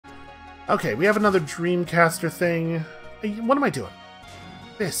Okay, we have another Dreamcaster thing. Hey, what am I doing?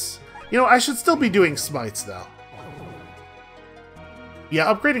 This. You know, I should still be doing smites, though. Yeah,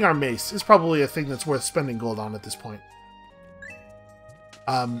 upgrading our mace is probably a thing that's worth spending gold on at this point.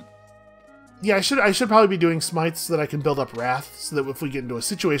 Yeah, I should probably be doing smites so that I can build up wrath, so that if we get into a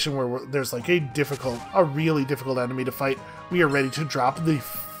situation where there's like a really difficult enemy to fight, we are ready to drop the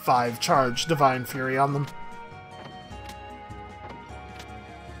 5-charge Divine Fury on them.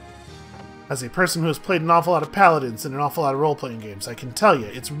 As a person who has played an awful lot of Paladins and an awful lot of role-playing games, I can tell you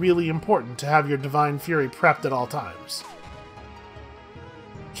it's really important to have your Divine Fury prepped at all times.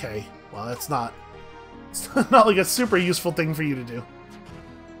 Okay, well it's not like a super useful thing for you to do.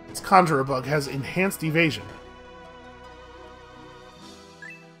 This Conjurer Bug has enhanced evasion.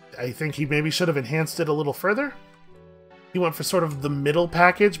 I think he maybe should have enhanced it a little further. He went for sort of the middle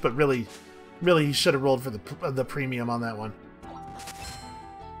package, but really he should have rolled for the premium on that one.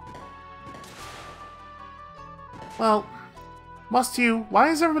 Well, must you? Why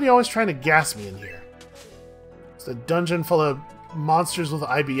is everybody always trying to gas me in here? It's a dungeon full of monsters with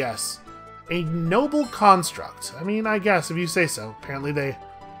IBS. A noble construct. I mean, I guess, if you say so. Apparently they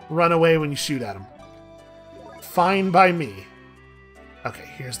run away when you shoot at them. Fine by me. Okay,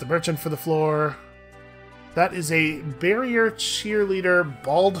 here's the merchant for the floor. That is a barrier cheerleader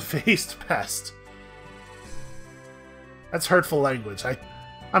bald-faced pest. That's hurtful language.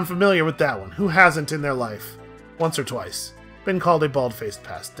 I'm familiar with that one. Who hasn't in their life? Once or twice. Been called a bald-faced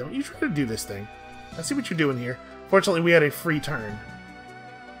pest. Don't you try to do this thing. I see what you're doing here. Fortunately, we had a free turn.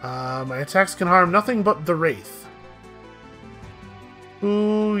 My attacks can harm nothing but the Wraith.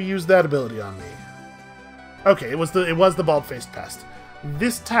 Who used that ability on me? Okay, it was the bald-faced pest.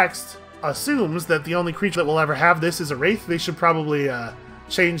 This text assumes that the only creature that will ever have this is a Wraith. They should probably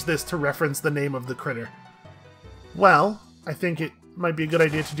change this to reference the name of the critter. Well, I think it might be a good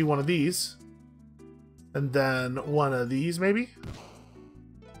idea to do one of these. And then one of these, maybe?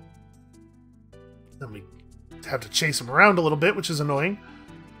 Then we have to chase him around a little bit, which is annoying.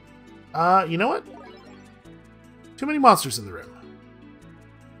 You know what? Too many monsters in the room.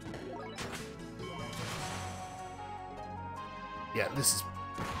 Yeah, this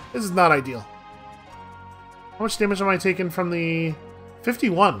is not ideal. How much damage am I taking from the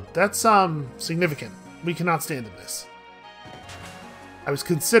 51? That's significant. We cannot stand in this. I was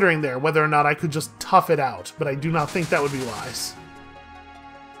considering there whether or not I could just tough it out, but I do not think that would be wise.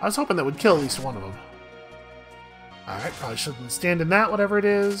 I was hoping that would kill at least one of them. Alright, probably shouldn't stand in that, whatever it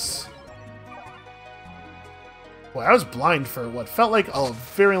is. Boy, I was blind for what felt like a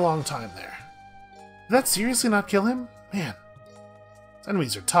very long time there. Did that seriously not kill him? Man, these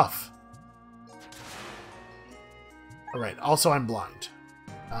enemies are tough. Alright, also I'm blind.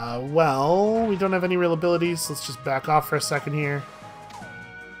 Well, we don't have any real abilities. Let's just back off for a second here.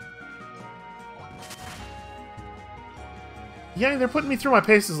 Yeah, they're putting me through my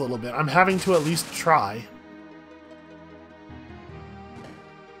paces a little bit. I'm having to at least try.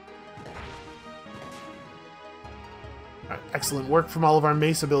 Alright, excellent work from all of our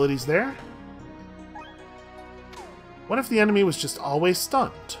mace abilities there. What if the enemy was just always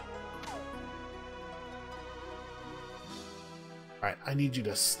stunned? Alright, I need you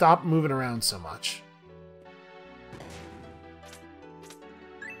to stop moving around so much.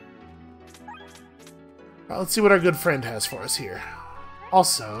 Let's see what our good friend has for us here.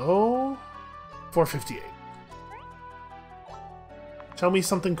 Also, 458. Tell me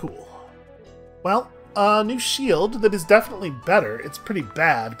something cool. Well, a new shield that is definitely better. It's pretty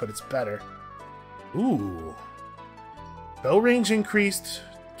bad, but it's better. Ooh. Bow range increased.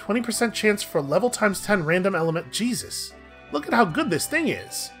 20% chance for level times 10 random element. Jesus. Look at how good this thing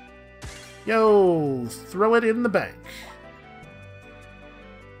is. Yo, throw it in the bank.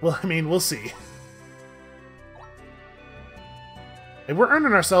 Well, I mean, we'll see. And we're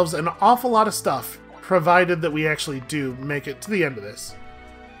earning ourselves an awful lot of stuff, provided that we actually do make it to the end of this.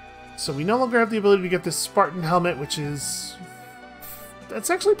 So we no longer have the ability to get this Spartan helmet, which is... that's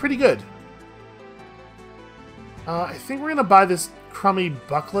actually pretty good. I think we're going to buy this crummy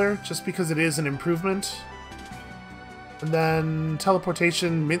buckler, just because it is an improvement. And then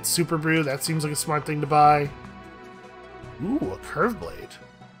teleportation, mint super brew, that seems like a smart thing to buy. Ooh, a curve blade.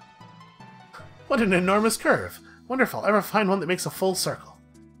 What an enormous curve. Wonder if I'll ever find one that makes a full circle.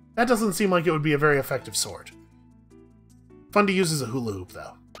 That doesn't seem like it would be a very effective sword. Fun to use as a hula hoop,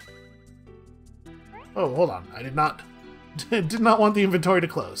 though. Oh, hold on. I did not want the inventory to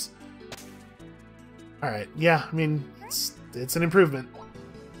close. Alright, yeah, I mean, it's an improvement.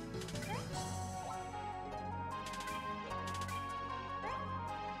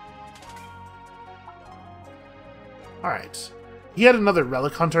 Alright. He had another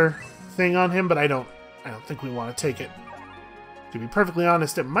Relic Hunter thing on him, but I don't think we want to take it. To be perfectly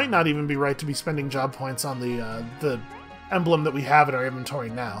honest, it might not even be right to be spending job points on the emblem that we have in our inventory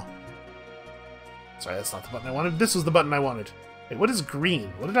now. Sorry, that's not the button I wanted. This was the button I wanted. Wait, what is green?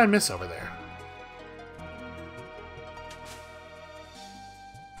 What did I miss over there?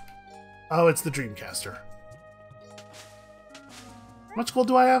 Oh, it's the Dreamcaster. How much gold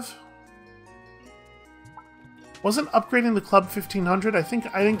do I have? Wasn't upgrading the club 1500? I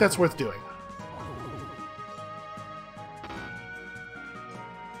think that's worth doing.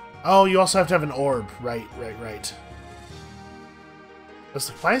 Oh, you also have to have an orb. Right. I was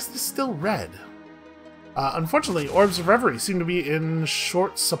like, why is this still red? Unfortunately, Orbs of Reverie seem to be in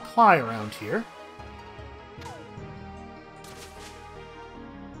short supply around here.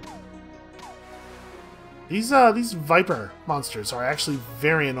 These Viper monsters are actually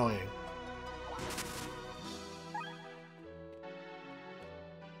very annoying.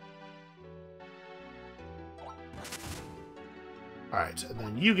 Alright, and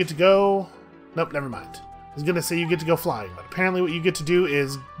then you get to go... Nope, never mind. I was gonna say you get to go flying, but apparently what you get to do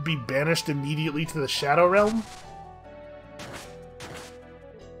is be banished immediately to the Shadow Realm.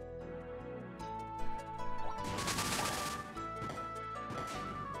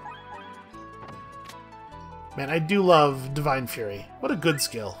 Man, I do love Divine Fury. What a good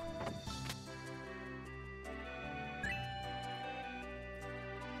skill.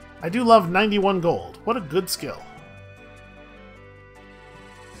 I do love 91 gold. What a good skill.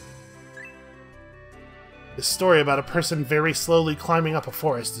 This story about a person very slowly climbing up a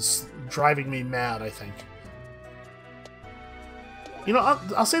forest is driving me mad, I think. You know,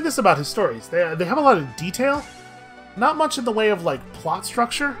 I'll say this about his stories. They have a lot of detail. Not much in the way of, like, plot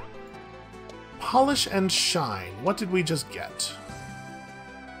structure. Polish and Shine. What did we just get?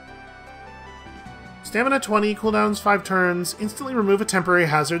 Stamina 20, cooldowns 5 turns, instantly remove a temporary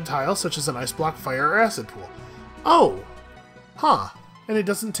hazard tile, such as an ice block, fire, or acid pool. Oh! Huh. And it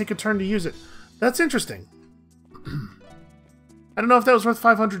doesn't take a turn to use it. That's interesting. I don't know if that was worth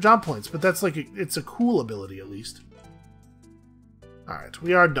 500 job points, but that's like it's a cool ability at least. Alright,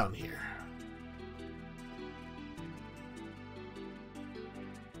 we are done here.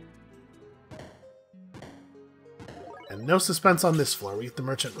 And no suspense on this floor. We get the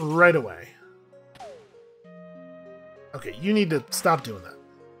merchant right away. Okay, you need to stop doing that.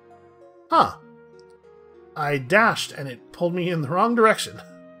 Huh. I dashed and it pulled me in the wrong direction.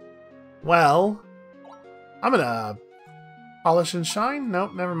 Well, I'm gonna polish and shine?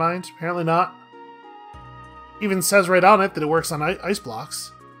 Nope, never mind. Apparently not. Even says right on it that it works on ice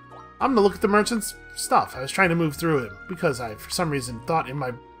blocks. I'm gonna look at the merchant's stuff. I was trying to move through him because I, for some reason, thought in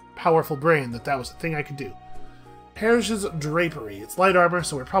my powerful brain that that was a thing I could do. Parrish's Drapery. It's light armor,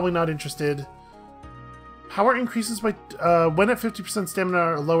 so we're probably not interested. Power increases by... when at 50%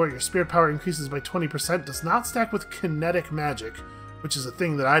 stamina or lower, your spirit power increases by 20%. Does not stack with kinetic magic, which is a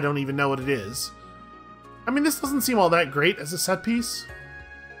thing that I don't even know what it is. I mean, this doesn't seem all that great as a set piece.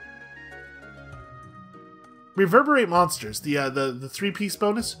 Reverberate monsters. The 3-piece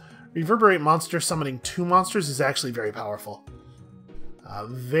bonus. Reverberate monster summoning 2 monsters is actually very powerful.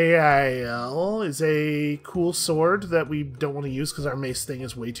 Veil is a cool sword that we don't want to use because our mace thing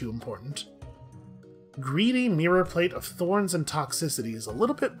is way too important. Greedy Mirror Plate of Thorns and Toxicity is a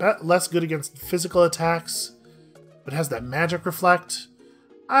little bit less good against physical attacks, but has that magic reflect.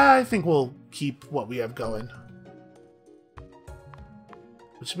 I think we'll keep what we have going.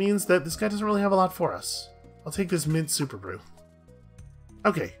 Which means that this guy doesn't really have a lot for us. I'll take this mint super brew.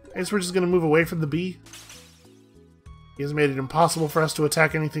 Okay, I guess we're just going to move away from the bee. He has made it impossible for us to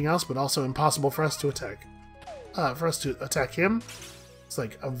attack anything else, but also impossible for us to attack. Him. It's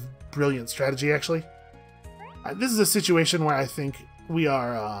like a brilliant strategy, actually. This is a situation where I think we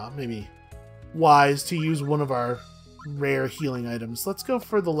are maybe wise to use one of our rare healing items. Let's go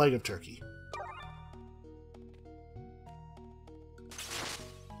for the Leg of Turkey.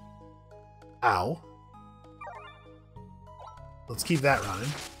 Ow. Let's keep that running.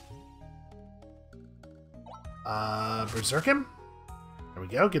 Berserk him. There we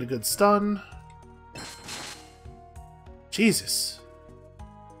go. Get a good stun. Jesus.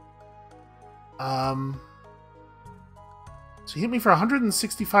 So he hit me for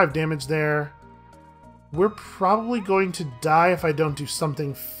 165 damage there. We're probably going to die if I don't do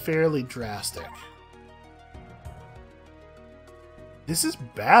something fairly drastic. This is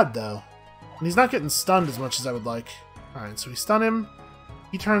bad, though. And he's not getting stunned as much as I would like. Alright, so we stun him.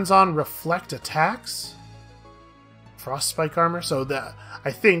 He turns on Reflect Attacks. Frost Spike Armor. So that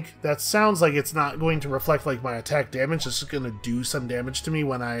I think that sounds like it's not going to reflect like my attack damage. It's just going to do some damage to me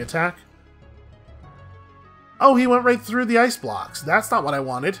when I attack. Oh, he went right through the ice blocks. That's not what I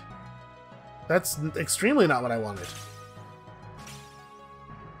wanted. That's extremely not what I wanted.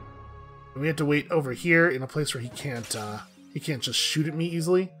 We have to wait over here in a place where he can't just shoot at me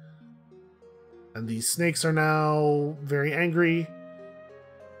easily. And these snakes are now very angry.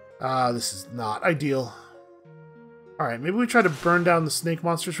 This is not ideal. Alright, maybe we try to burn down the snake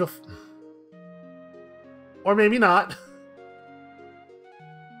monsters real... Or maybe not.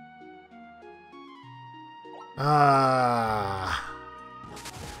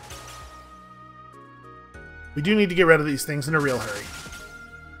 We do need to get rid of these things in a real hurry.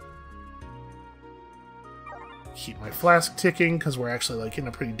 Keep my flask ticking, because we're actually like in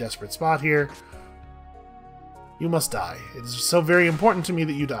a pretty desperate spot here. You must die. It is so very important to me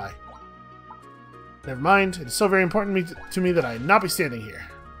that you die. Never mind. It is so very important to me that I not be standing here.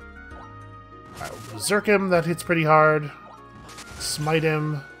 Alright, we'll berserk him. That hits pretty hard. Smite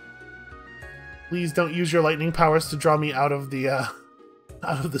him. Please don't use your lightning powers to draw me out of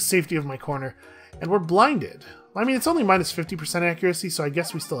the safety of my corner. And we're blinded. I mean, it's only minus 50% accuracy, so I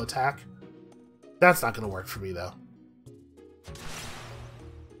guess we still attack. That's not going to work for me, though.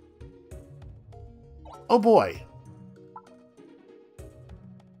 Oh boy.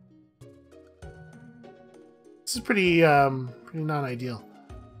 This is pretty non-ideal.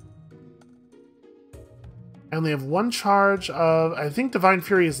 I only have one charge of... I think Divine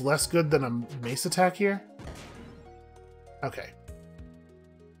Fury is less good than a mace attack here. Okay.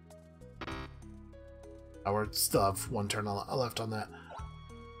 Oh, we still have one turn left on that.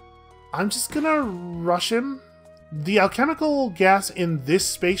 I'm just gonna rush him. The alchemical gas in this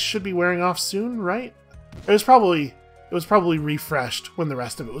space should be wearing off soon, right? It was probably refreshed when the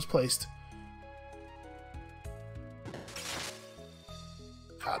rest of it was placed.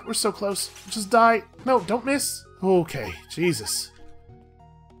 God, we're so close. Just die. No, don't miss. Okay, Jesus.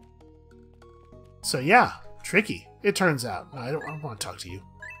 So yeah, tricky, it turns out. No, I don't want to talk to you.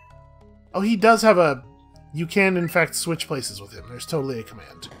 Oh, he does have a... You can, in fact, switch places with him. There's totally a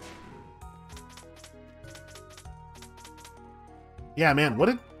command. Yeah, man, what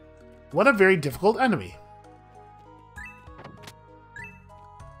a very difficult enemy.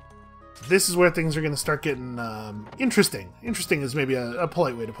 This is where things are going to start getting interesting. Interesting is maybe a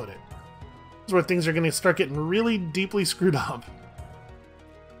polite way to put it. This is where things are going to start getting really deeply screwed up.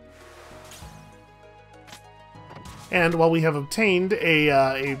 And while we have obtained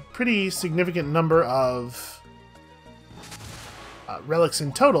a pretty significant number of relics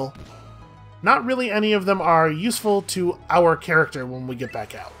in total, not really any of them are useful to our character when we get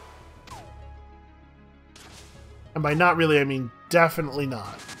back out. And by not really, I mean definitely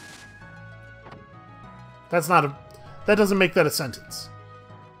not. That doesn't make that a sentence.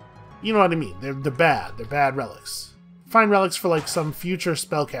 You know what I mean? They're bad. They're bad relics. Fine relics for like some future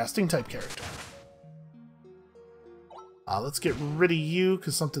spellcasting type character. Let's get rid of you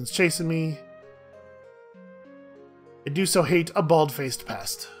because something's chasing me. I do so hate a bald-faced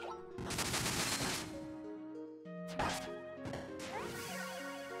pest.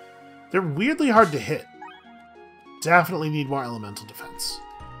 They're weirdly hard to hit. Definitely need more elemental defense.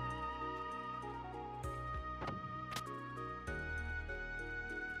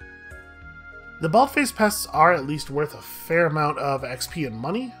 The bald-faced pests are at least worth a fair amount of XP and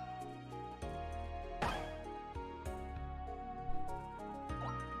money.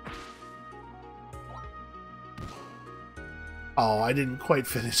 Oh, I didn't quite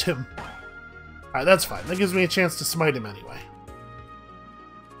finish him. Alright, that's fine. That gives me a chance to smite him anyway.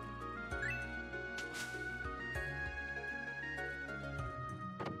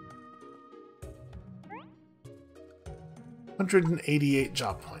 $188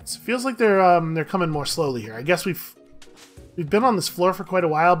 job points. Feels like they're coming more slowly here. I guess we've been on this floor for quite a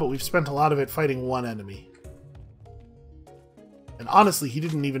while, but we've spent a lot of it fighting one enemy. And honestly, he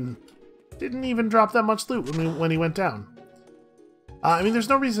didn't even drop that much loot when he went down. I mean, there's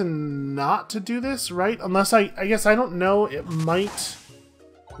no reason not to do this, right? Unless I guess I don't know. It might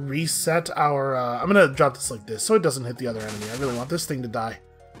reset our... I'm gonna drop this like this so it doesn't hit the other enemy. I really want this thing to die.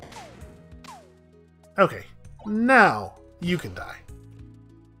 Okay, now you can die.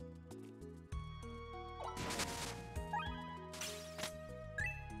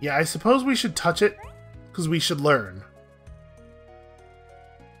 Yeah, I suppose we should touch it because we should learn.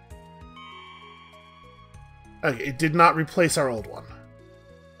 Okay, it did not replace our old one.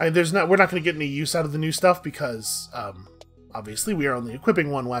 We're not going to get any use out of the new stuff because, obviously, we are only equipping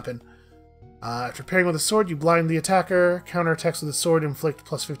one weapon. After pairing with a sword, you blind the attacker. Counterattacks with a sword inflict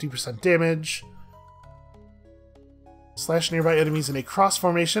plus 50% damage. Slash nearby enemies in a cross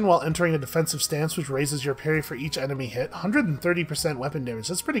formation while entering a defensive stance, which raises your parry for each enemy hit. 130% weapon damage.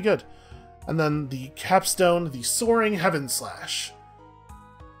 That's pretty good. And then the capstone, the Soaring Heaven Slash.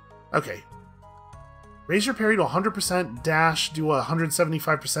 Okay. Raise your parry to 100%, dash, do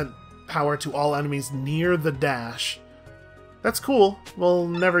 175% power to all enemies near the dash. That's cool. We'll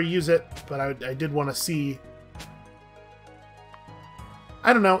never use it, but I did want to see...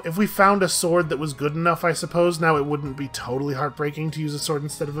 I don't know, if we found a sword that was good enough, I suppose. Now it wouldn't be totally heartbreaking to use a sword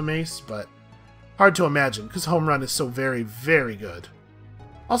instead of a mace, but hard to imagine, because Home Run is so very, very good.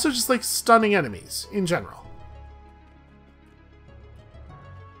 Also just like stunning enemies, in general.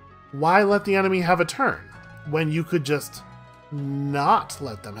 Why let the enemy have a turn, when you could just not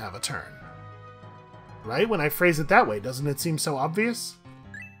let them have a turn? Right? When I phrase it that way, doesn't it seem so obvious?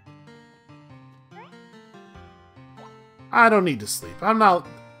 I don't need to sleep. I'm not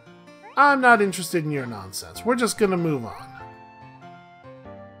interested in your nonsense. We're just gonna move on.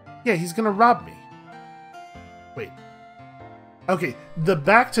 Yeah, he's gonna rob me. Wait. Okay, the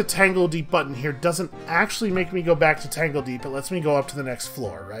back to Tangledeep button here doesn't actually make me go back to Tangledeep. It lets me go up to the next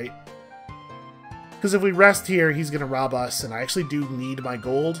floor, right? Because if we rest here, he's gonna rob us, and I actually do need my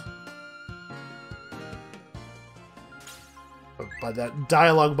gold. But that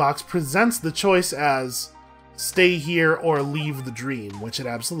dialogue box presents the choice as stay here or leave the dream, which it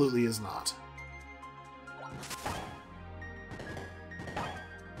absolutely is not.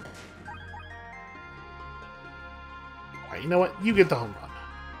 Alright, you know what? You get the home run.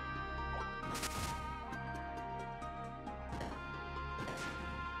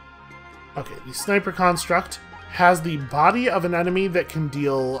 Okay, the sniper construct has the body of an enemy that can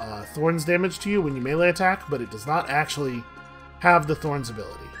deal thorns damage to you when you melee attack, but it does not actually have the thorns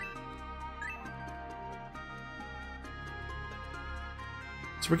ability.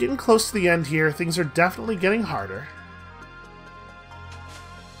 So we're getting close to the end here. Things are definitely getting harder.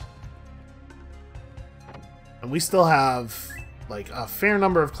 And we still have, like, a fair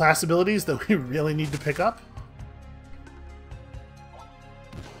number of class abilities that we really need to pick up.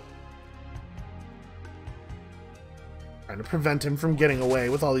 Trying to prevent him from getting away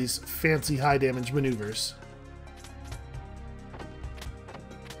with all these fancy high damage maneuvers.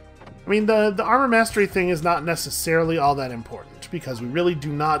 I mean, the armor mastery thing is not necessarily all that important, because we really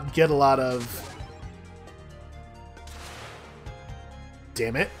do not get a lot of...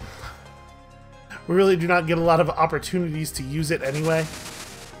 Damn it. We really do not get a lot of opportunities to use it anyway.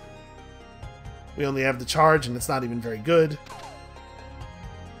 We only have the charge, and it's not even very good.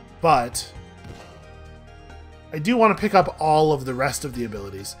 But I do want to pick up all of the rest of the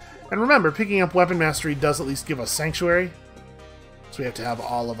abilities. And remember, picking up weapon mastery does at least give us sanctuary. So we have to have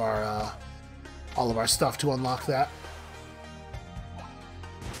all of our stuff to unlock that.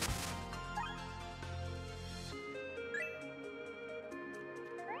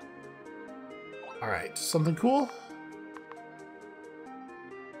 Alright, something cool?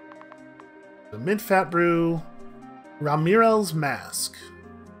 The Mid-Fat Brew, Ramirel's Mask.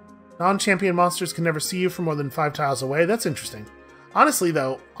 Non-champion monsters can never see you from more than 5 tiles away. That's interesting. Honestly,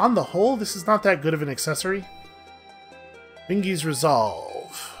 though, on the whole, this is not that good of an accessory. Bingy's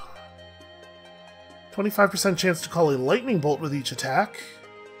Resolve. 25% chance to call a lightning bolt with each attack.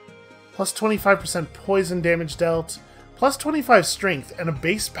 Plus 25% poison damage dealt. Plus 25 strength and a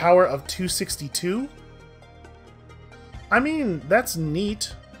base power of 262. I mean, that's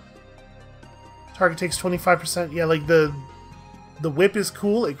neat. Target takes 25%. Yeah, like the whip is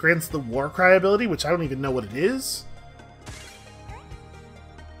cool. It grants the Warcry ability, which I don't even know what it is.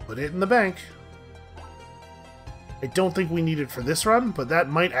 Put it in the bank. I don't think we need it for this run, but that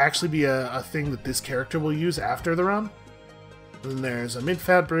might actually be a thing that this character will use after the run. And then there's a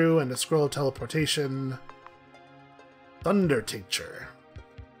Mid-Fat Brew and a Scroll of Teleportation. Thunder Tincture.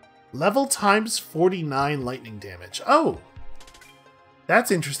 Level times 49 lightning damage. Oh! That's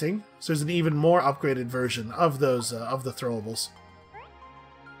interesting. So there's an even more upgraded version of those, of the throwables.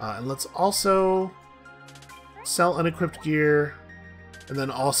 And let's also sell unequipped gear. And then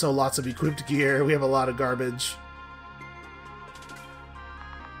also lots of equipped gear. We have a lot of garbage.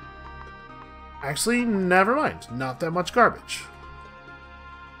 Actually, never mind. Not that much garbage.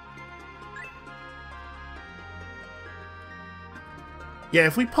 Yeah,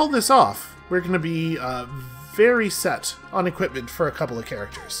 if we pull this off, we're going to be very set on equipment for a couple of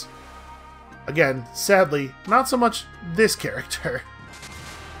characters. Again, sadly, not so much this character.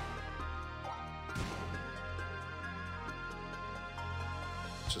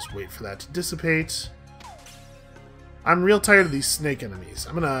 Just wait for that to dissipate. I'm real tired of these snake enemies.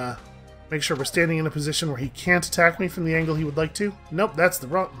 I'm going to make sure we're standing in a position where he can't attack me from the angle he would like to. Nope, that's the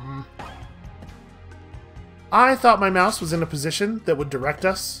wrong... I thought my mouse was in a position that would direct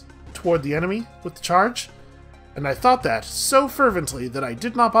us toward the enemy with the charge, and I thought that so fervently that I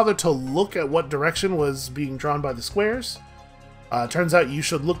did not bother to look at what direction was being drawn by the squares. Turns out you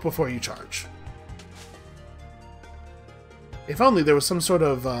should look before you charge. If only there was some sort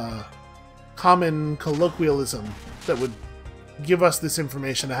of common colloquialism that would give us this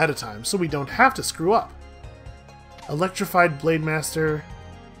information ahead of time so we don't have to screw up. Electrified Blade Master.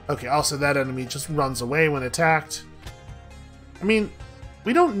 Okay, also that enemy just runs away when attacked. I mean,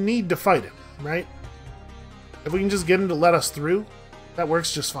 we don't need to fight him, right? If we can just get him to let us through, that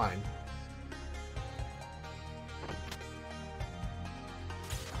works just fine.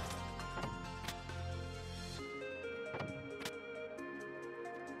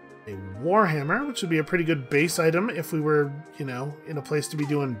 A Warhammer, which would be a pretty good base item if we were, you know, in a place to be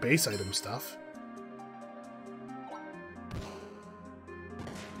doing base item stuff.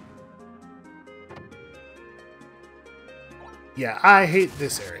 Yeah, I hate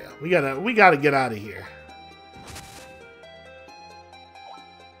this area. We gotta get out of here.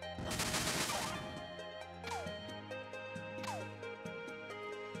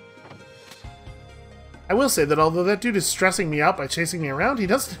 I will say that although that dude is stressing me out by chasing me around, he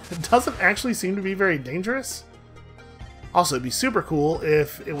doesn't actually seem to be very dangerous. Also, it'd be super cool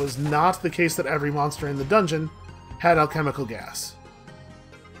if it was not the case that every monster in the dungeon had alchemical gas.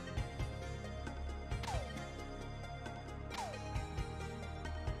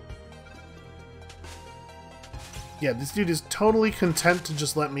 Yeah, this dude is totally content to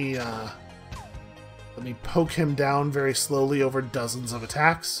just let me poke him down very slowly over dozens of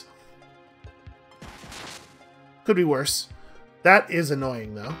attacks. Could be worse. That is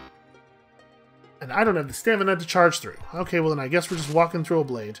annoying, though. And I don't have the stamina to charge through. Okay, well then I guess we're just walking through a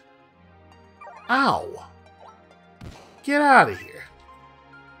blade. Ow! Get out of here.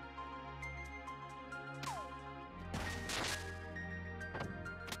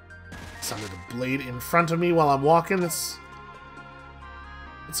 Sounded a blade in front of me while I'm walking. It's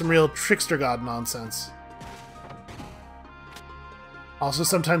some real trickster god nonsense. Also,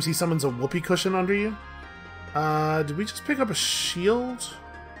 sometimes he summons a whoopee cushion under you. Did we just pick up a shield?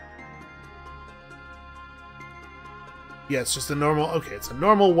 Yeah, it's just a normal... Okay, it's a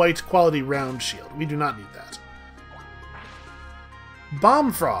normal white quality round shield. We do not need that.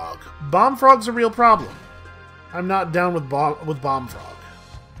 Bomb Frog. Bomb Frog's a real problem. I'm not down with Bomb Frog.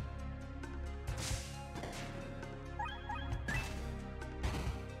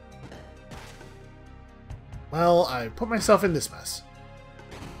 Well, I put myself in this mess.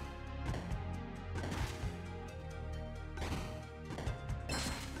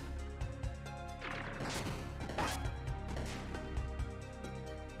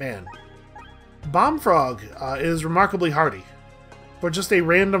 Man, Bomb Frog is remarkably hardy for just a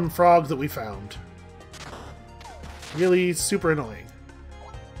random frog that we found. Really super annoying.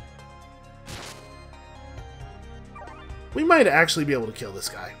 We might actually be able to kill this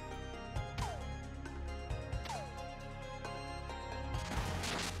guy.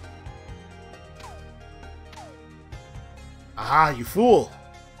 Aha, you fool!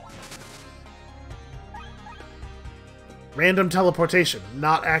 Random teleportation,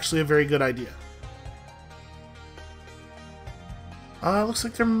 not actually a very good idea. Looks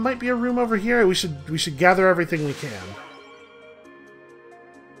like there might be a room over here. We should gather everything we can.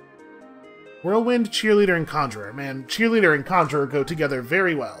 Whirlwind, Cheerleader, and Conjurer. Man, Cheerleader and Conjurer go together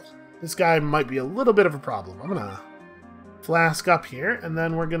very well. This guy might be a little bit of a problem. I'm gonna flask up here, and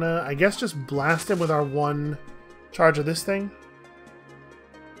then we're gonna, I guess, just blast him with our one charge of this thing.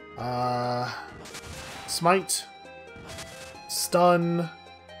 Smite. Stun,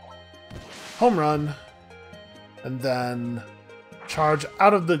 home run, and then charge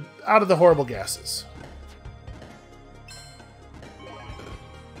out of the horrible gases.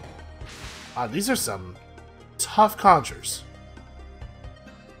 These are some tough conjures.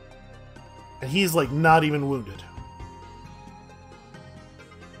 And he's like not even wounded.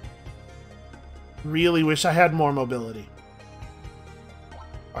 Really wish I had more mobility.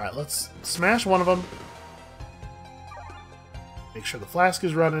 Alright, let's smash one of them. Make sure the flask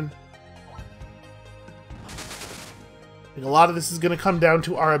is running. I think a lot of this is going to come down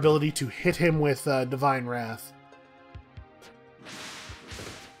to our ability to hit him with Divine Wrath.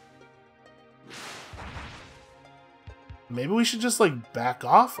 Maybe we should just, like, back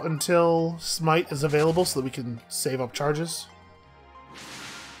off until Smite is available so that we can save up charges.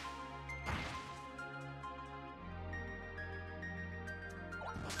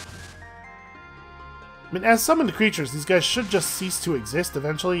 I mean, as summoned creatures, these guys should just cease to exist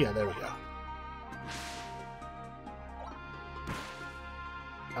eventually. Yeah, there we go.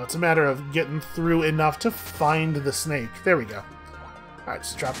 Now it's a matter of getting through enough to find the snake. There we go. Alright,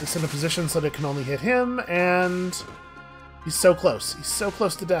 just drop this in a position so that it can only hit him, and... he's so close. He's so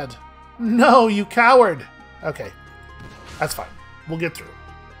close to dead. No, you coward! Okay. That's fine. We'll get through.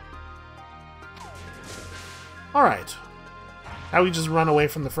 Alright. Now we just run away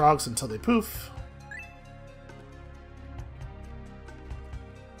from the frogs until they poof.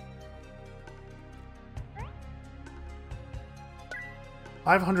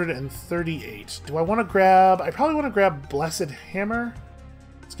 $538. Do I want to grab... I probably want to grab Blessed Hammer.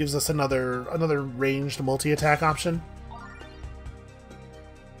 This gives us another ranged multi-attack option.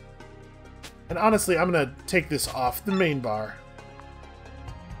 And honestly, I'm going to take this off the main bar.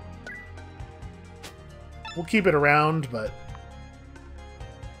 We'll keep it around, but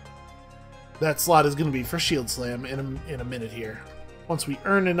that slot is going to be for Shield Slam in a minute here. Once we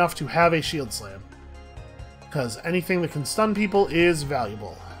earn enough to have a Shield Slam. Because anything that can stun people is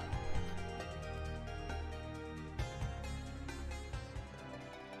valuable.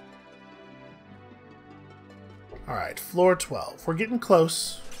 Alright, floor 12. We're getting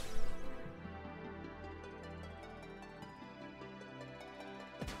close.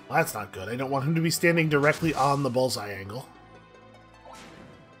 Well, that's not good. I don't want him to be standing directly on the bullseye angle.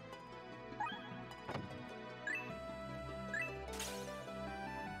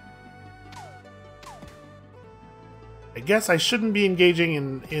 I guess I shouldn't be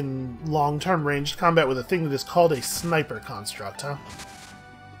engaging in long-term ranged combat with a thing that is called a sniper construct, huh?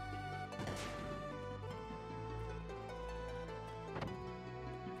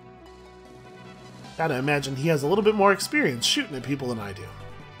 Gotta imagine he has a little bit more experience shooting at people than I do.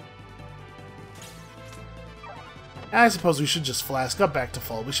 I suppose we should just flask up back to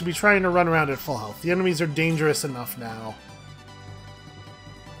full. We should be trying to run around at full health. The enemies are dangerous enough now.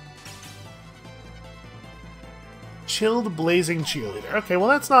 Chilled Blazing Cheerleader. Okay, well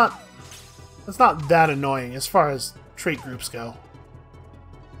that's not that annoying as far as trait groups go.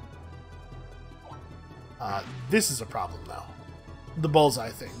 This is a problem though. The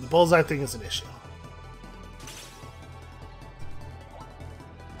bullseye thing. The bullseye thing is an issue.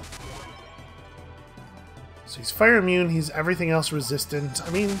 So he's fire immune, he's everything else resistant. I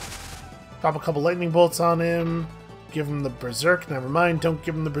mean, drop a couple lightning bolts on him, give him the berserk. Never mind, don't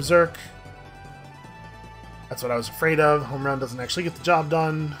give him the berserk. That's what I was afraid of. Home run doesn't actually get the job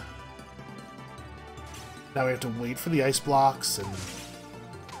done. Now we have to wait for the ice blocks and...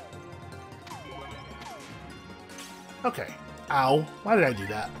 Okay. Ow. Why did I do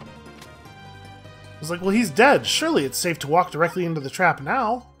that? I was like, well, he's dead. Surely it's safe to walk directly into the trap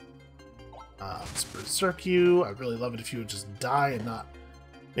now. Let's berserk you. I'd really love it if you would just die and not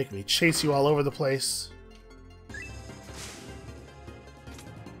make me chase you all over the place.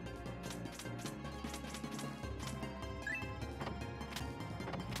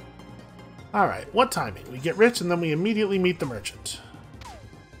 Alright, what timing? We get rich and then we immediately meet the merchant.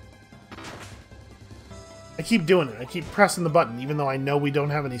 I keep doing it. I keep pressing the button even though I know we don't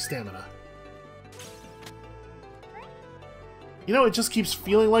have any stamina. You know, it just keeps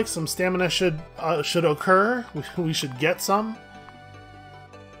feeling like some stamina should occur. We should get some.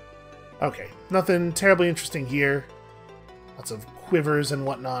 Okay, nothing terribly interesting here. Lots of quivers and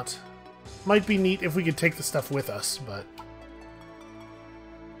whatnot. Might be neat if we could take the stuff with us, but...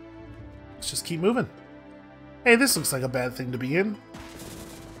 let's just keep moving. Hey, this looks like a bad thing to be in.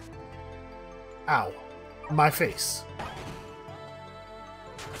 Ow. My face.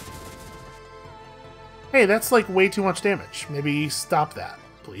 Hey, that's like way too much damage. Maybe stop that,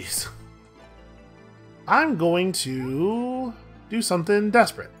 please. I'm going to do something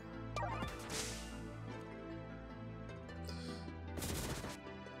desperate.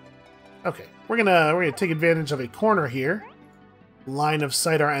 Okay, we're gonna take advantage of a corner here. Line of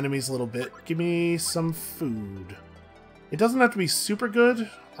sight our enemies a little bit. Give me some food. It doesn't have to be super good.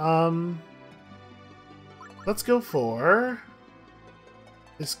 Let's go for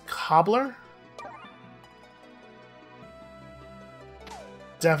this cobbler.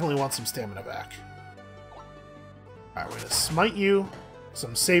 Definitely want some stamina back. Alright, we're gonna smite you.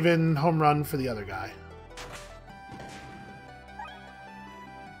 Some saving home run for the other guy.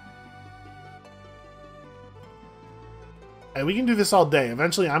 Hey, we can do this all day.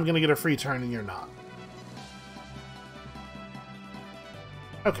 Eventually I'm gonna get a free turn and you're not.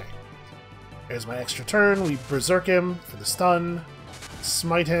 Okay. Here's my extra turn. We berserk him for the stun.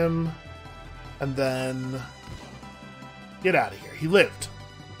 Smite him. And then... get out of here. He lived.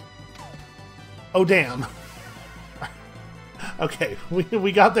 Oh, damn. Okay,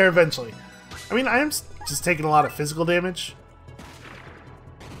 we got there eventually. I mean, I am just taking a lot of physical damage.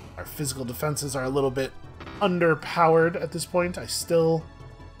 Our physical defenses are a little bit underpowered at this point. I still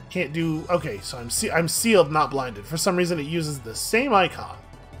can't do... okay, so I'm sealed, not blinded. For some reason, it uses the same icon.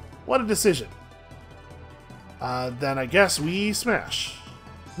 What a decision. Then I guess we smash.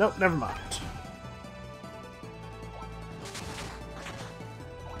 Nope, never mind.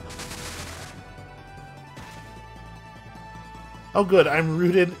 Oh good, I'm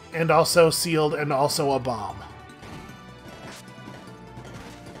rooted and also sealed and also a bomb.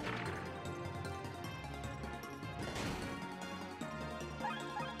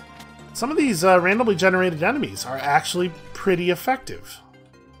 Some of these randomly generated enemies are actually pretty effective.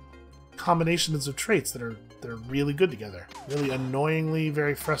 Combinations of traits that are really good together. Really annoyingly,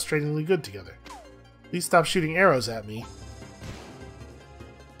 very frustratingly good together. Please stop shooting arrows at me.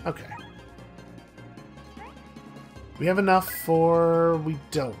 Okay. We have enough for... we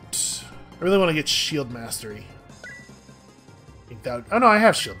don't. I really want to get shield mastery. I think that would... oh no, I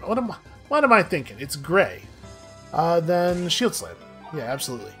have shield. What am I thinking? It's gray. Then shield slam. Yeah,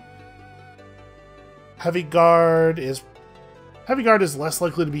 absolutely. Heavy guard is less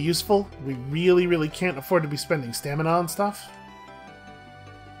likely to be useful. We really, really can't afford to be spending stamina on stuff.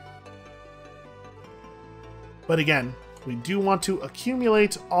 But again, we do want to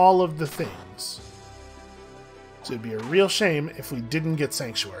accumulate all of the things. So it'd be a real shame if we didn't get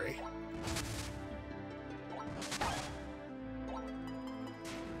Sanctuary.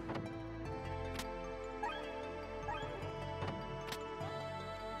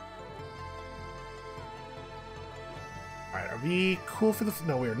 Alright, are we cool for the...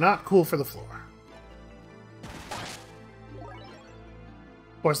 no, we are not cool for the floor.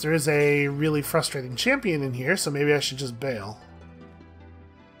 Of course, there is a really frustrating champion in here, so maybe I should just bail.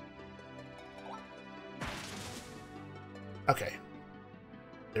 Okay.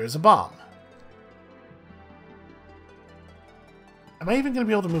 There's a bomb. Am I even going to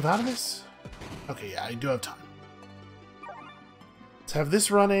be able to move out of this? Okay, yeah, I do have time. Let's have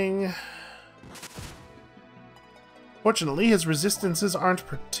this running. Fortunately, his resistances aren't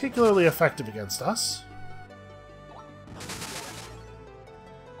particularly effective against us.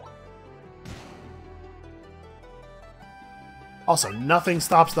 Also, nothing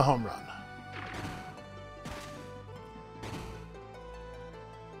stops the home run.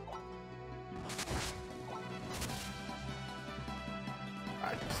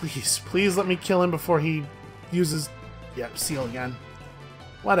 Alright, please let me kill him before he uses... yep, seal again.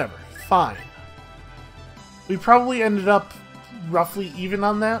 Whatever, fine. We probably ended up roughly even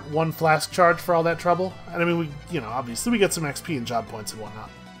on that. One flask charge for all that trouble. And I mean, obviously we get some XP and job points and whatnot.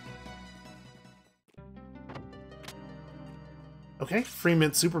 Okay, Free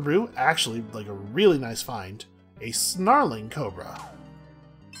Mint Super Brew. Actually, like a really nice find. A Snarling Cobra.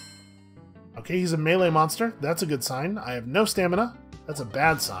 Okay, he's a melee monster. That's a good sign. I have no stamina. That's a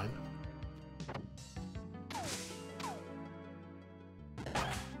bad sign.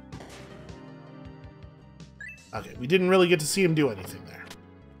 Okay, we didn't really get to see him do anything there.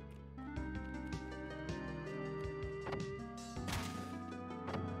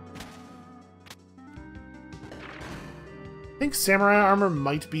 I think samurai armor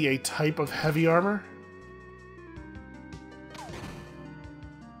might be a type of heavy armor.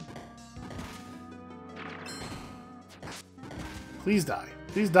 Please die.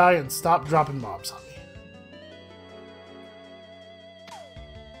 Please die and stop dropping mobs on me.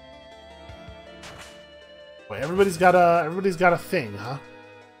 Wait, everybody's got a thing, huh?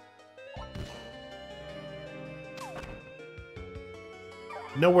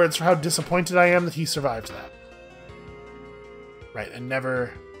 No words for how disappointed I am that he survived that. Right, and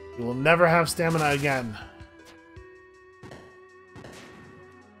we will never have stamina again.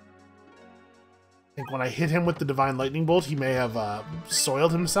 I think when I hit him with the Divine Lightning Bolt, he may have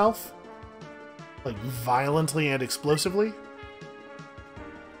soiled himself. Like, violently and explosively.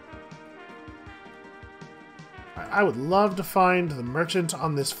 I would love to find the merchant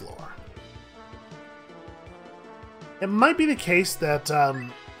on this floor. It might be the case that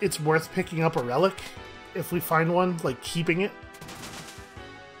it's worth picking up a relic if we find one, like keeping it.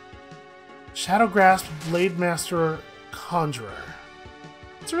 Shadow Grasp, Blade Master, Conjurer.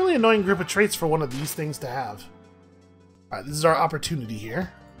 It's a really annoying group of traits for one of these things to have. Alright, this is our opportunity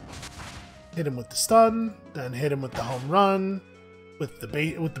here. Hit him with the stun, then hit him with the home run, with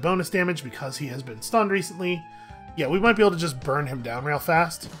the bonus damage because he has been stunned recently. Yeah, we might be able to just burn him down real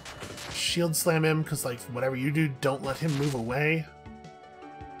fast. Shield slam him, because, like, whatever you do, don't let him move away.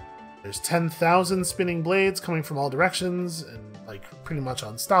 There's 10,000 spinning blades coming from all directions, and, like, pretty much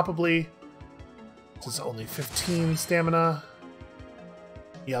unstoppably. This is only 15 stamina.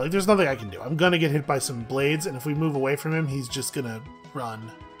 Yeah, like, there's nothing I can do. I'm gonna get hit by some blades, and if we move away from him, he's just gonna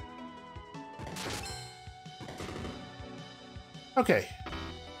run. Okay.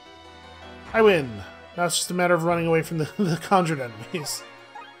 I win. Now it's just a matter of running away from the conjured enemies.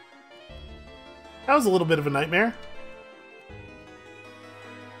 That was a little bit of a nightmare.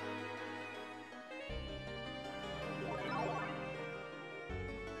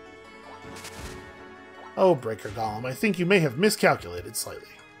 Oh, Breaker Golem, I think you may have miscalculated slightly.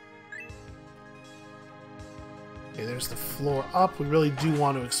 Okay, there's the floor up. We really do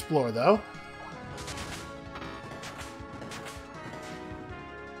want to explore, though.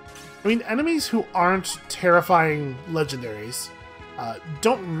 I mean, enemies who aren't terrifying legendaries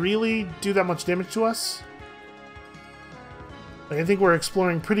don't really do that much damage to us. Like, I think we're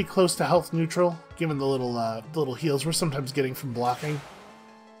exploring pretty close to health neutral, given the little heals we're sometimes getting from blocking.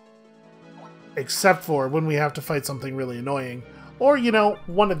 Except for when we have to fight something really annoying. Or, you know,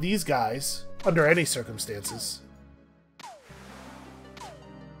 one of these guys, under any circumstances.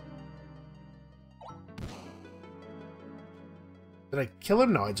 Did I kill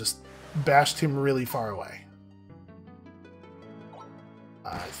him? No, I just bashed him really far away.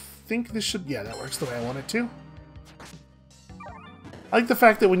 I think this should... yeah, that works the way I want it to. I like the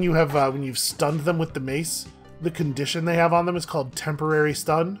fact that when you have when you've stunned them with the mace, the condition they have on them is called temporary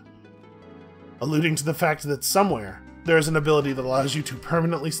stun, alluding to the fact that somewhere there is an ability that allows you to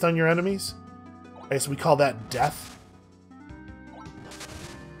permanently stun your enemies. Okay, so we call that death.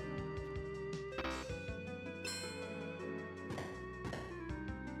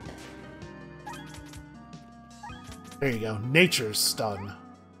 There you go, nature's stun.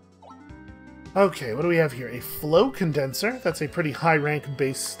 Okay, what do we have here? A flow condenser. That's a pretty high rank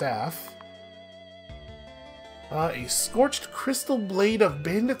base staff. A scorched crystal blade of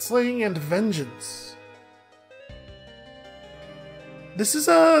bandit slaying and vengeance. This is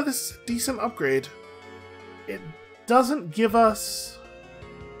a decent upgrade. It doesn't give us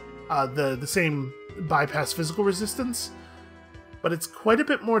the same bypass physical resistance, but it's quite a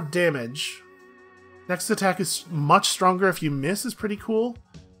bit more damage. Next attack is much stronger if you miss, is pretty cool.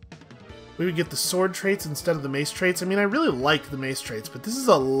 We would get the sword traits instead of the mace traits. I mean, I really like the mace traits, but this is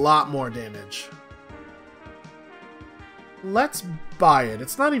a lot more damage. Let's buy it.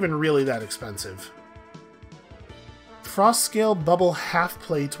 It's not even really that expensive. Frost scale bubble half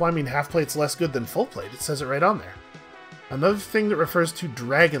plate. Well, I mean, half plate's less good than full plate. It says it right on there. Another thing that refers to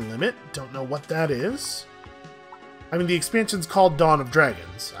dragon limit. Don't know what that is. I mean, the expansion's called Dawn of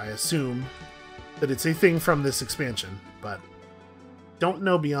Dragons. I assume that it's a thing from this expansion, but don't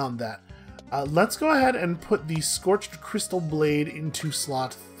know beyond that. Let's go ahead and put the Scorched Crystal Blade into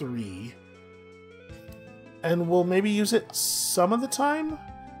slot 3. And we'll maybe use it some of the time?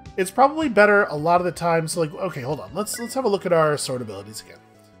 It's probably better a lot of the time, so like, okay, hold on. Let's have a look at our sword abilities again.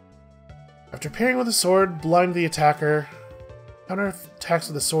 After pairing with a sword, blind the attacker. Counter attacks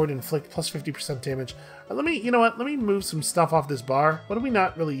with a sword inflict plus 50% damage. You know what, let me move some stuff off this bar. What do we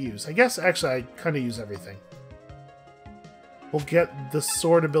not really use? I guess, actually, I kind of use everything. We'll get the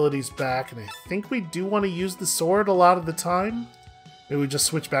sword abilities back, and I think we do want to use the sword a lot of the time. Maybe we just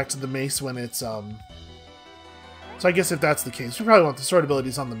switch back to the mace when it's, So I guess if that's the case, we probably want the sword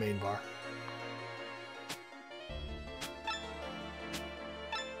abilities on the main bar.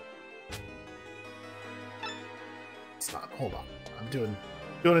 It's not. Hold on. I'm doing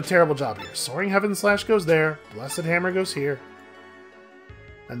a terrible job here. Soaring Heaven Slash goes there. Blessed Hammer goes here.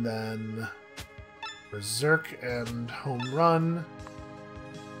 And then Berserk and Home Run.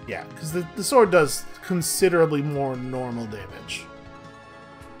 Yeah, because the sword does considerably more normal damage.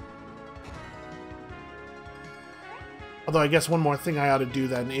 Although I guess one more thing I ought to do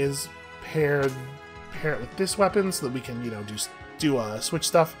then is pair it with this weapon so that we can, you know, switch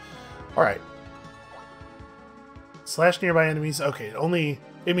stuff. Alright. Slash nearby enemies. Okay,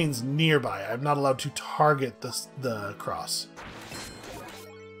 it means nearby. I'm not allowed to target the cross.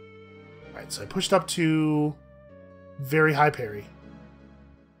 Alright, so I pushed up to very high parry.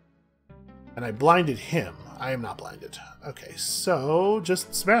 And I blinded him. I am not blinded. Okay, so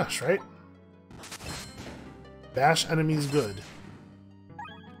just smash, right? Bash enemies good.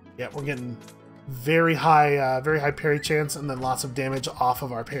 Yeah, we're getting very high parry chance and then lots of damage off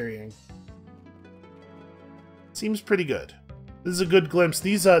of our parrying. Seems pretty good. This is a good glimpse.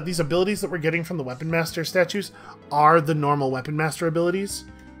 These abilities that we're getting from the Weapon Master statues are the normal Weapon Master abilities.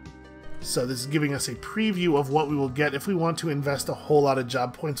 So this is giving us a preview of what we will get if we want to invest a whole lot of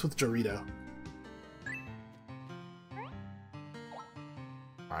job points with Dorito.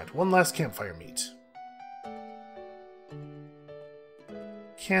 Alright, one last campfire meet.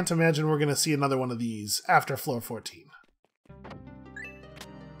 Can't imagine we're going to see another one of these after floor 14.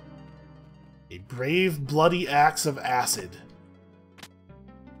 A brave, bloody axe of acid.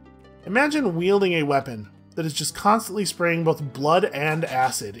 Imagine wielding a weapon that is just constantly spraying both blood and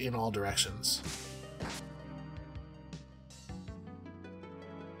acid in all directions.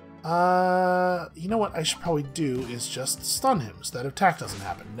 You know what I should probably do is just stun him so that attack doesn't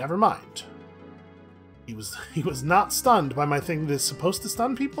happen. Never mind. He was not stunned by my thing that is supposed to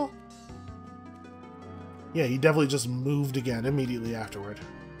stun people? Yeah, he definitely just moved again immediately afterward.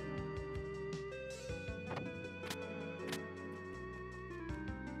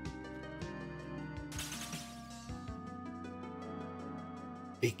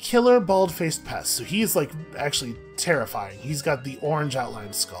 A killer bald-faced pest. So he is, like, actually terrifying. He's got the orange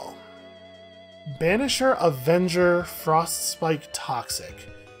outlined skull. Banisher, Avenger, Frostspike, Toxic.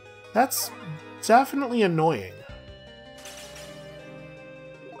 That's definitely annoying.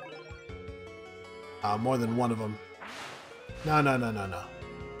 More than one of them. No.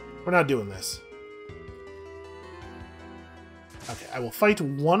 We're not doing this. Okay, I will fight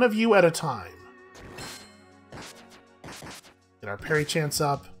one of you at a time. Get our parry chance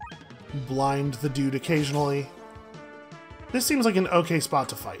up. Blind the dude occasionally. This seems like an okay spot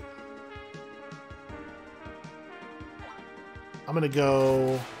to fight. I'm gonna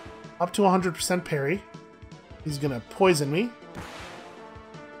go up to 100% parry. He's gonna poison me.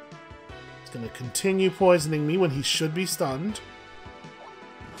 He's gonna continue poisoning me when he should be stunned.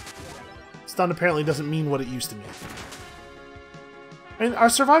 Stun apparently doesn't mean what it used to mean. And our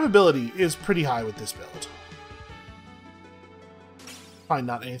survivability is pretty high with this build. Probably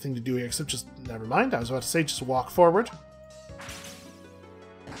not anything to do here except just... Never mind, I was about to say just walk forward.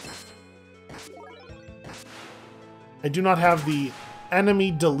 I do not have the enemy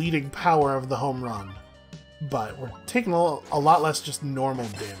deleting power of the home run, but we're taking a lot less just normal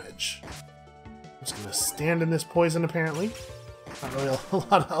damage. I'm just going to stand in this poison, apparently. Not really a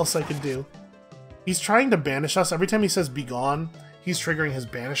lot else I can do. He's trying to banish us. Every time he says be gone, he's triggering his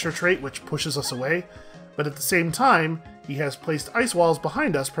banisher trait, which pushes us away. But at the same time, he has placed ice walls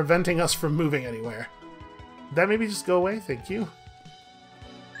behind us, preventing us from moving anywhere. Did that maybe just go away? Thank you.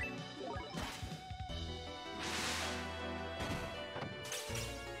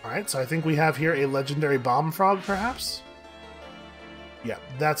 Alright, so I think we have here a legendary bomb frog, perhaps? Yeah,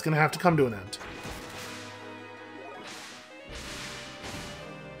 that's going to have to come to an end.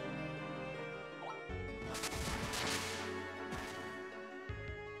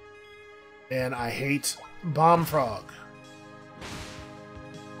 And I hate bomb frog.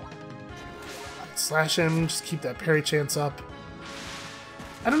 Right, slash him, just keep that parry chance up.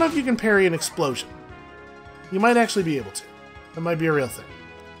 I don't know if you can parry an explosion. You might actually be able to. That might be a real thing.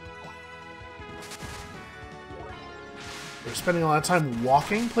 We're spending a lot of time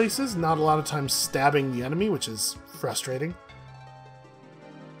walking places, not a lot of time stabbing the enemy, which is frustrating.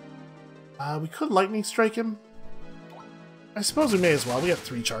 We could lightning strike him. I suppose we may as well. We have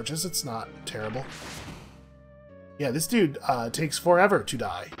 3 charges. It's not terrible. Yeah, this dude takes forever to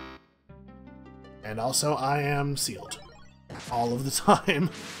die. And also, I am sealed. All of the time.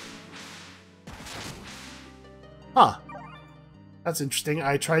 Huh. That's interesting.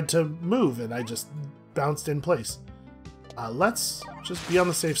 I tried to move and I just bounced in place. Let's just be on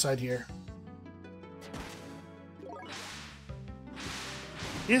the safe side here.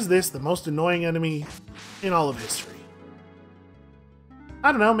 Is this the most annoying enemy in all of history?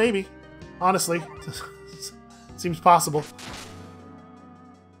 I don't know, maybe. Honestly. Seems possible.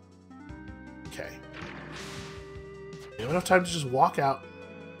 Okay. You have enough time to just walk out.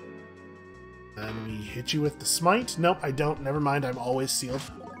 And we hit you with the smite. Nope, I don't. Never mind, I'm always sealed.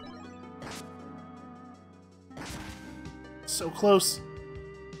 So close.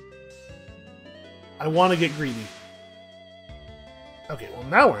 I want to get greedy. Okay, well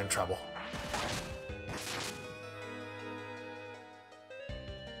now we're in trouble.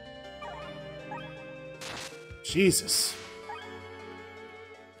 Jesus.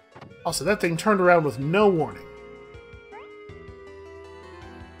 Also, that thing turned around with no warning.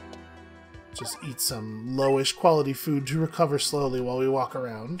 Just eat some lowish quality food to recover slowly while we walk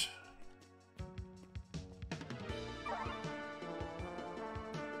around.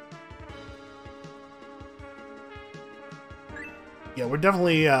 Yeah, we're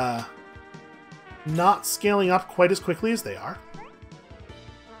definitely not scaling up quite as quickly as they are.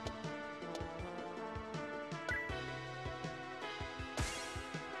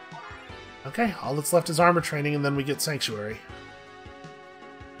 Okay, all that's left is armor training, and then we get Sanctuary.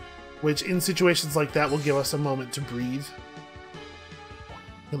 Which, in situations like that, will give us a moment to breathe.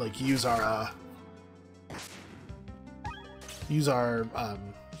 And, like, use our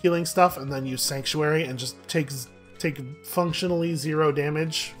healing stuff, and then use Sanctuary, and just take functionally 0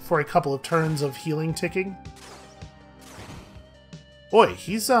 damage for a couple of turns of healing ticking. Boy,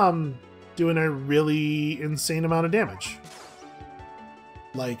 he's doing a really insane amount of damage.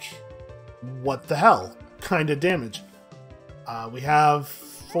 Like, what the hell kind of damage? We have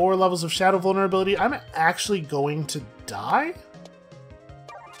 4 levels of Shadow Vulnerability. I'm actually going to die?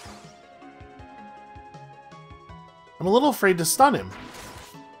 I'm a little afraid to stun him.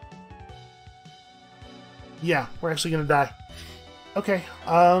 Yeah, we're actually gonna die. Okay,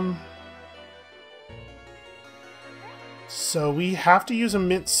 so we have to use a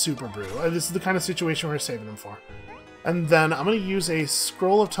mint super brew. This is the kind of situation we're saving them for. And then I'm gonna use a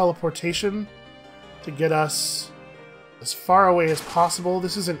scroll of teleportation to get us as far away as possible.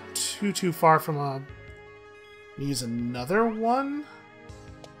 This isn't too far from a... Use another one?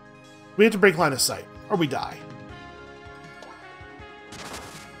 We have to break line of sight, or we die.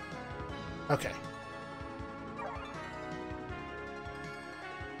 Okay.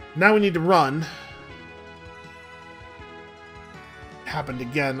 Now we need to run. Happened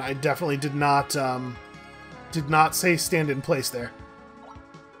again. I definitely did not say stand in place there.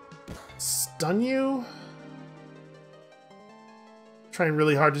 Stun you? Trying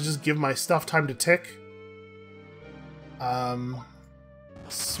really hard to just give my stuff time to tick.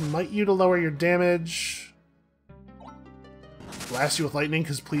 Smite you to lower your damage. Blast you with lightning,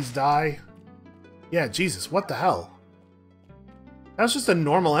 because please die. Yeah, Jesus, what the hell? That was just a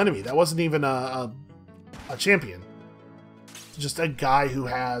normal enemy. That wasn't even a champion. Just a guy who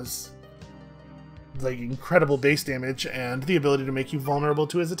has like incredible base damage and the ability to make you vulnerable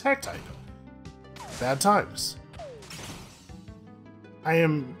to his attack type. Bad times. I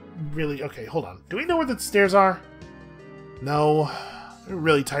am really... Okay, hold on. Do we know where the stairs are? No. I'm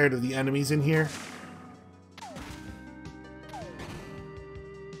really tired of the enemies in here.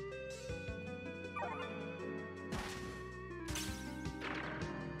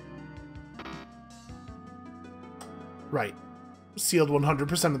 Right. Sealed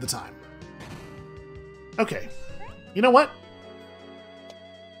 100% of the time. Okay. You know what?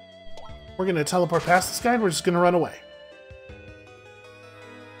 We're going to teleport past this guy and we're just going to run away.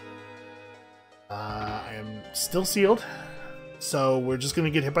 I am still sealed. So we're just going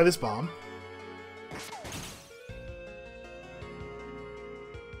to get hit by this bomb.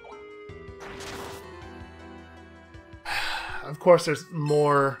 Of course, there's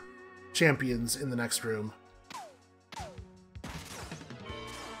more champions in the next room.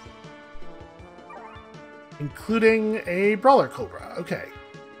 Including a brawler cobra. Okay.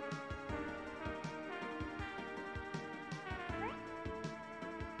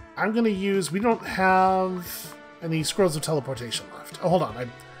 I'm going to use... We don't have any scrolls of teleportation left. Oh, hold on.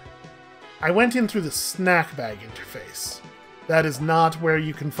 I went in through the snack bag interface. That is not where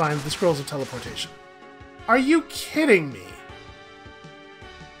you can find the scrolls of teleportation. Are you kidding me?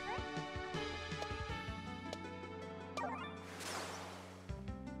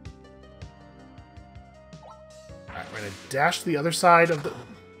 Alright, we're going to dash to the other side of the...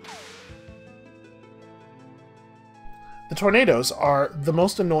 The tornadoes are the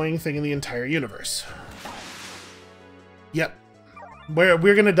most annoying thing in the entire universe. Yep.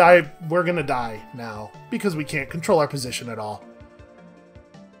 We're gonna die. We're gonna die now because we can't control our position at all.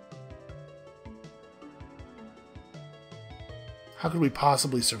 How could we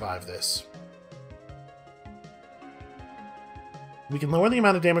possibly survive this? We can lower the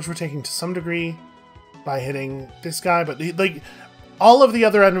amount of damage we're taking to some degree by hitting this guy, but like all of the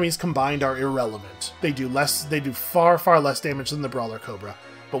other enemies combined are irrelevant. They do far less damage than the brawler cobra,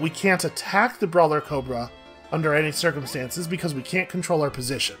 but we can't attack the brawler cobra under any circumstances because we can't control our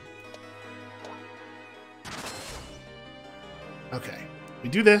position. Okay, we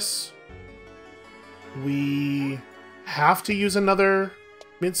do this. We have to use another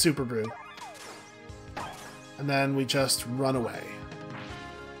mint super brew. And then we just run away.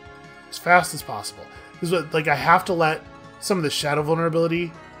 As fast as possible. Because like I have to let some of the shadow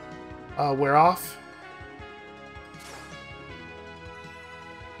vulnerability wear off.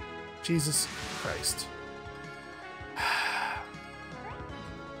 Jesus Christ.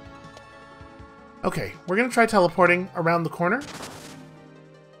 Okay, we're going to try teleporting around the corner.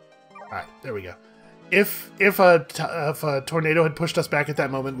 Alright, there we go. If a tornado had pushed us back at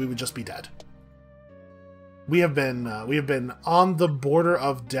that moment, we would just be dead. We have been on the border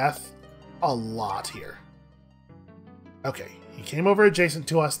of death a lot here. Okay, he came over adjacent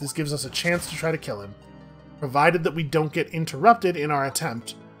to us. This gives us a chance to try to kill him, provided that we don't get interrupted in our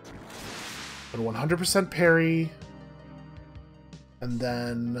attempt. But 100% parry, and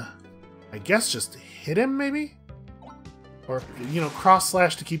then I guess just hit him, maybe? Or, you know,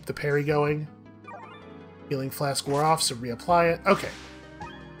 cross-slash to keep the parry going. Healing flask wore off, so reapply it. Okay.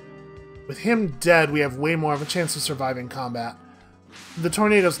 With him dead, we have way more of a chance of surviving combat. The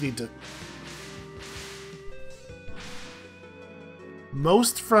tornadoes need to...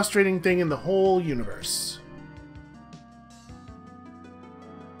 Most frustrating thing in the whole universe.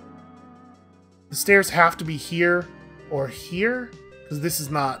 The stairs have to be here or here, because this is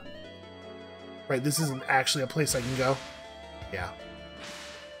not... Right, this isn't actually a place I can go. Yeah.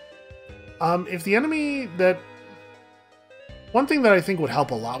 If the enemy that... One thing that I think would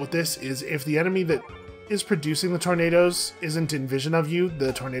help a lot with this is if the enemy that is producing the tornadoes isn't in vision of you,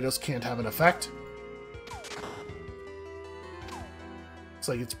 the tornadoes can't have an effect. It's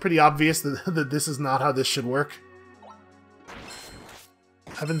like, it's pretty obvious that this is not how this should work.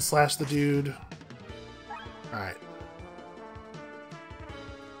 Heaven slash the dude. Alright.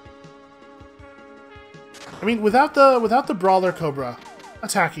 I mean, without the Brawler Cobra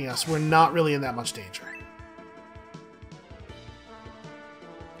attacking us, we're not really in that much danger.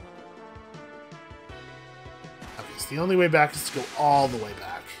 Okay, so the only way back is to go all the way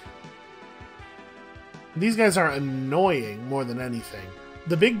back. These guys are annoying more than anything.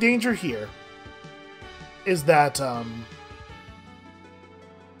 The big danger here is that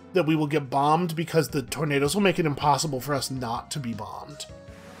that we will get bombed because the tornadoes will make it impossible for us not to be bombed.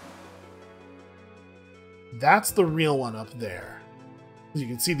 That's the real one up there. As you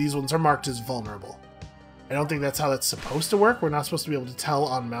can see, these ones are marked as vulnerable. I don't think that's how that's supposed to work. We're not supposed to be able to tell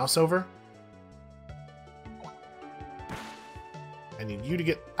on mouse over. I need you to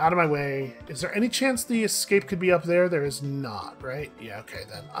get out of my way. Is there any chance the escape could be up there? There is not, right? Yeah, okay,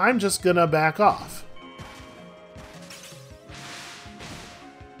 then. I'm just gonna back off.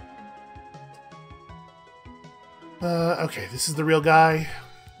 Okay, this is the real guy.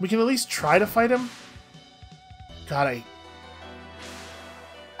 We can at least try to fight him. God,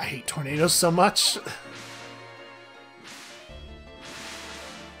 I hate tornadoes so much.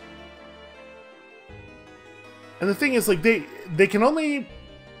 And the thing is, like, they can only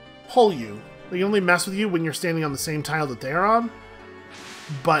pull you. They can only mess with you when you're standing on the same tile that they're on.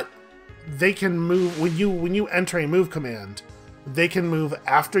 But they can move when you enter a move command. They can move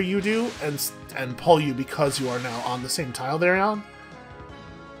after you do and pull you because you are now on the same tile they're on.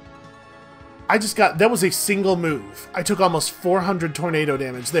 That was a single move. I took almost 400 tornado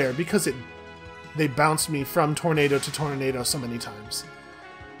damage there because they bounced me from tornado to tornado so many times.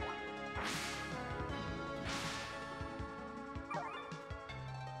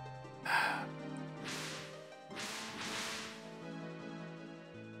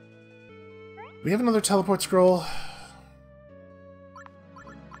 We have another teleport scroll.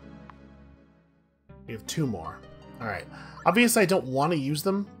 We have 2 more. Alright. Obviously, I don't want to use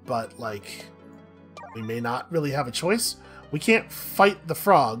them, but, like, we may not really have a choice. We can't fight the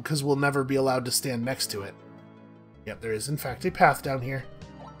frog, because we'll never be allowed to stand next to it. Yep, there is, in fact, a path down here.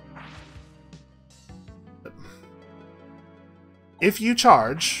 If you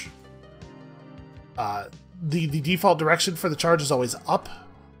charge, the default direction for the charge is always up.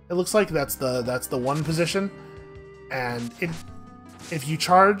 It looks like that's the one position. And if you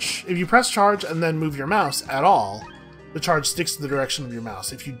press charge and then move your mouse at all, the charge sticks to the direction of your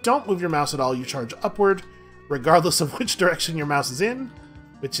mouse. If you don't move your mouse at all, you charge upward, regardless of which direction your mouse is in,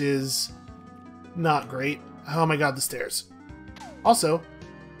 which is not great. Oh my god, the stairs. Also,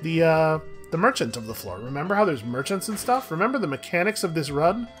 the merchant of the floor. Remember how there's merchants and stuff? Remember the mechanics of this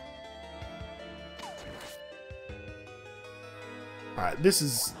run? Alright, this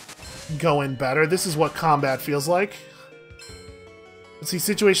is going better. This is what combat feels like. See,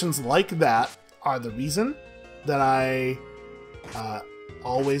 situations like that are the reason that I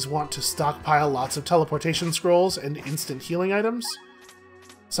always want to stockpile lots of teleportation scrolls and instant healing items.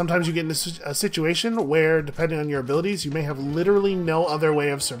 Sometimes you get in a situation where, depending on your abilities, you may have literally no other way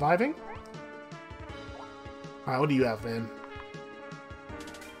of surviving. Alright, what do you have, man?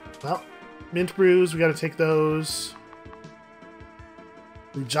 Well, mint brews, we gotta take those.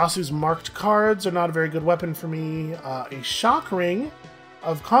 Jasu's marked cards are not a very good weapon for me. A shock ring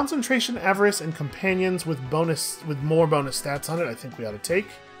of concentration, avarice, and companions with more bonus stats on it, I think we ought to take.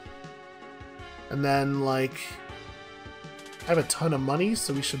 And then, like, I have a ton of money,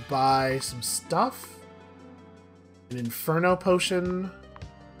 so we should buy some stuff. An Inferno potion.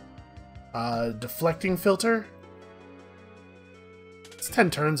 Deflecting filter. It's 10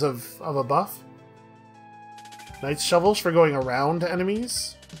 turns of a buff. Knight's shovels for going around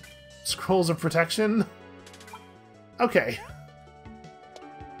enemies. Scrolls of protection. Okay.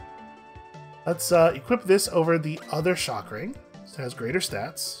 Let's equip this over the other shock ring. It has greater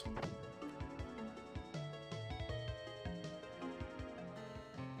stats.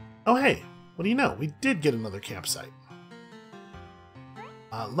 Oh hey, what do you know? We did get another campsite.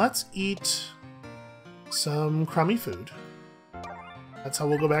 Let's eat some crummy food. That's how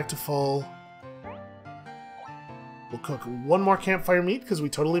we'll go back to full. We'll cook 1 more campfire meat because we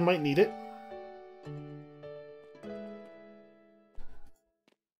totally might need it.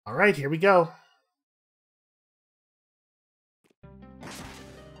 Alright, here we go.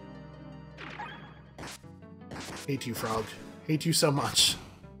 Hate you, frog. Hate you so much.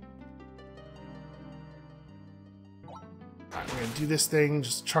 gonna do this thing,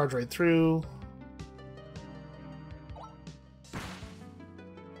 just charge right through.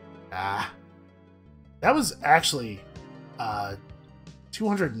 Ah. That was actually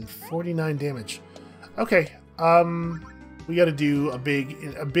 249 damage. Okay, we gotta do a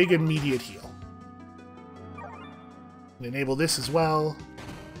big immediate heal. And enable this as well.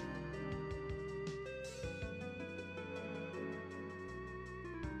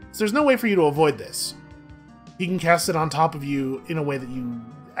 So there's no way for you to avoid this. He can cast it on top of you in a way that you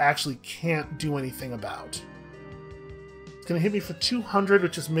actually can't do anything about. It's gonna hit me for 200,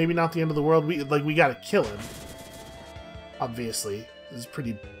 which is maybe not the end of the world. We gotta kill him. Obviously, this is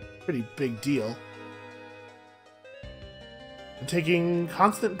pretty big deal. I'm taking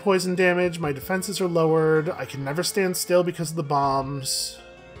constant poison damage. My defenses are lowered. I can never stand still because of the bombs.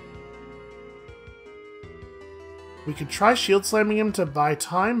 We could try shield slamming him to buy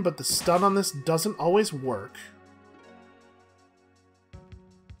time, but the stun on this doesn't always work.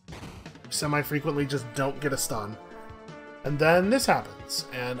 Semi-frequently just don't get a stun. And then this happens,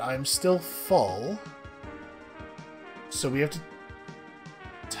 and I'm still full. So we have to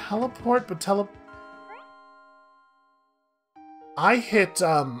teleport, but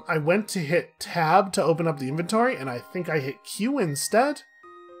I went to hit tab to open up the inventory, and I think I hit Q instead.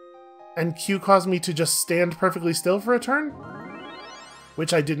 And Q caused me to just stand perfectly still for a turn,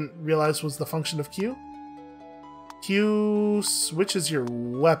 which I didn't realize was the function of Q. Q switches your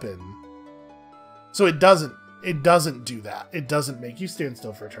weapon. So it doesn't do that. It doesn't make you stand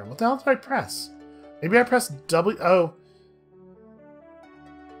still for a turn. What the hell did I press? Maybe I pressed W. Oh.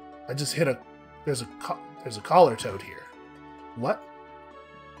 I just hit a... There's a collar toad here. What?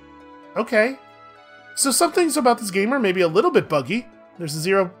 Okay. So some things about this game are maybe a little bit buggy. There's a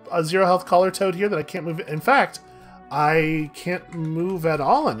zero health collar toad here that I can't move. In fact, I can't move at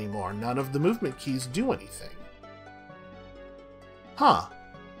all anymore. None of the movement keys do anything. Huh.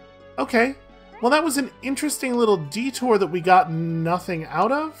 Okay. Well, that was an interesting little detour that we got nothing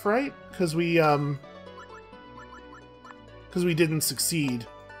out of, right? Because we didn't succeed,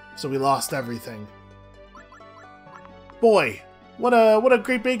 so we lost everything. Boy, what a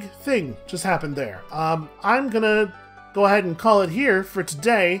great big thing just happened there. I'm gonna go ahead and call it here for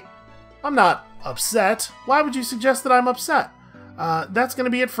today. I'm not upset. Why would you suggest that I'm upset? That's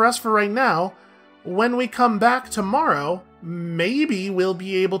gonna be it for us for right now. When we come back tomorrow, maybe we'll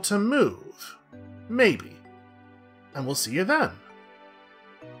be able to move. Maybe. And we'll see you then.